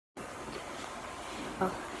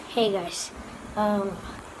Oh, hey guys.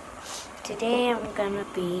 Today I'm gonna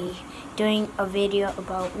be doing a video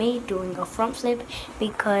about me doing a front flip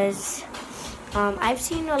because I've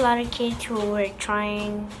seen a lot of kids who were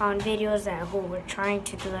trying on videos who were trying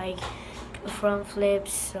to do like front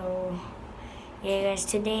flips. So yeah, guys.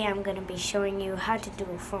 Today I'm gonna be showing you how to do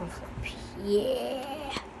a front flip.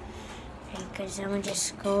 Yeah. Because I'm gonna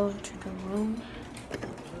just go to the room.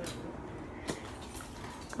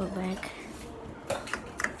 Go back.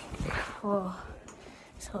 Oh,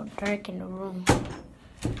 so dark in the room.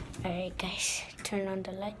 Alright guys, turn on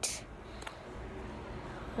the lights.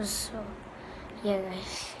 So, yeah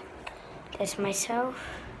guys, that's myself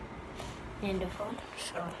and the phone.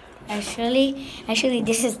 So, actually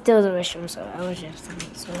this is still the restroom, so I was just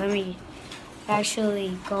thinking. So let me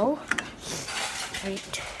actually go.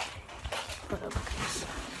 Right. Hold up guys.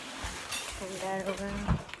 Turn that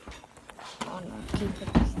around. Oh no, keep it.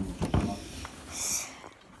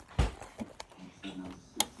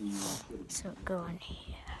 So go in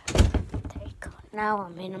here. There you go. Now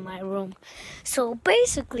I'm in my room. So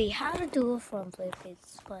basically, how to do a front flip?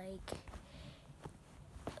 It's like,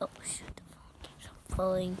 oh shit, the phone keeps on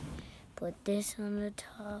falling. Put this on the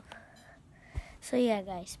top. So yeah,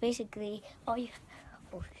 guys. Basically, so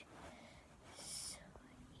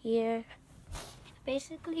here.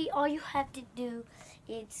 Basically, all you have to do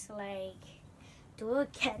is like do a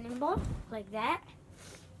cannonball like that,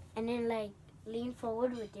 and then like lean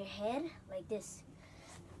forward with your head like this.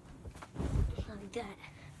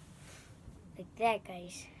 Like that,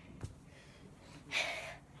 guys.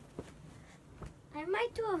 I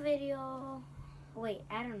might do a video. Wait,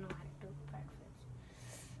 I don't know how to do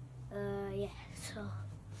backflips. Yeah, so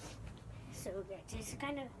guys, it's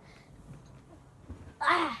kind of,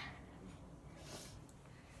 oh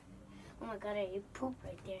my god, I pooped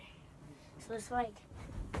right there. So it's like,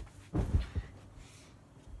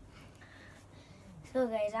 so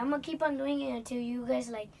guys, I'm gonna keep on doing it until you guys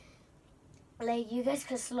like you guys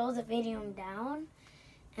could slow the video down,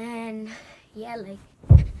 and yeah,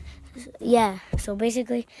 so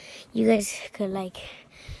basically you guys could like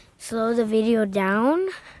slow the video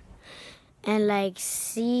down and like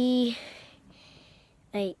see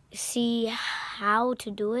how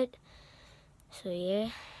to do it. So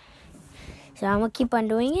yeah, so I'm gonna keep on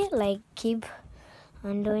doing it, keep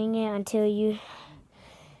on doing it until you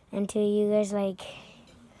guys like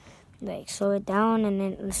slow it down, and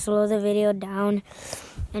then slow the video down,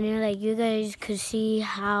 and then you guys could see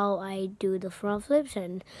how I do the front flips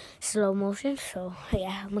and slow motion. So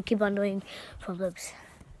yeah, I'm gonna keep on doing front flips.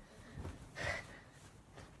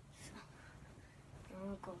 So I'm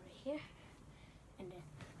gonna go right here, and then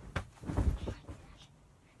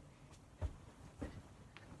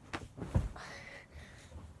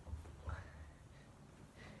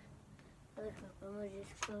I'm gonna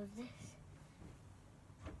just close this.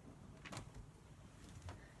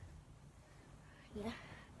 Yeah.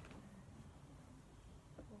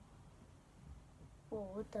 Oh,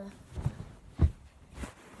 what the?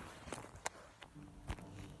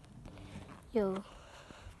 Yo.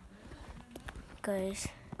 Guys.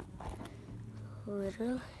 Hold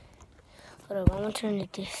up, I'm gonna turn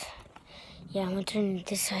it this. Yeah, I'm gonna turn it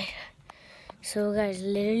this side. So guys,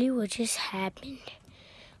 literally what just happened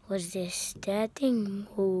was this. That thing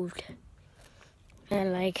moved.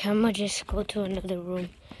 And I'm gonna just go to another room.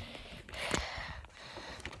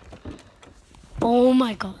 Oh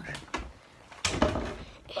my god.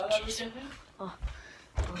 It just, oh.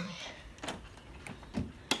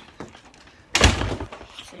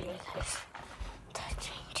 So yeah guys, that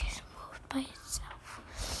thing just moved by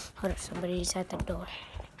itself. Hold up, somebody's at the door.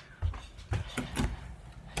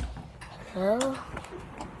 Hello?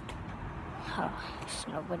 Oh, there's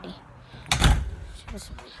nobody. It's just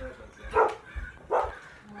me.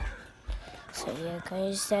 So yeah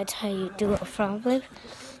guys, that's how you do a front flip.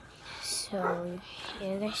 So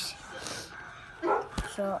yeah guys,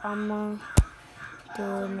 so I'm gonna do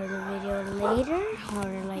another video later or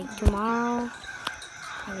tomorrow.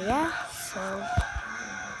 And yeah, so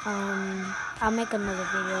I'll make another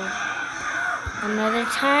video another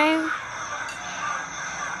time.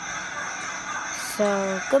 So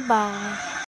goodbye.